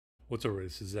What's over?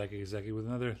 This is Zaki with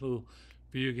another little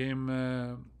video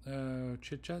game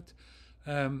chit chat.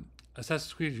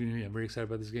 Assassin's Creed Unity. I'm very excited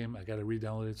about this game. I got to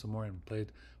re-download it some more and play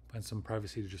it. Find some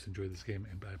privacy to just enjoy this game.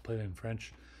 And I played it in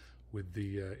French with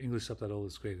the English subtitle.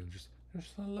 It's great. And just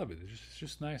I love it. It's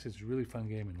just nice. It's a really fun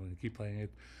game, and we're gonna keep playing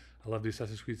it. I love the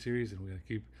Assassin's Creed series, and we're gonna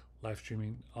keep live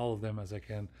streaming all of them as I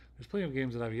can. There's plenty of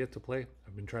games that I've yet to play.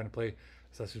 I've been trying to play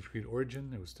Assassin's Creed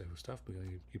Origin. It was tough, but I'm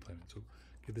gonna keep playing it. So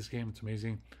get this game. It's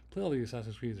amazing. Play all the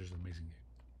Assassin's Creed. There's an amazing game.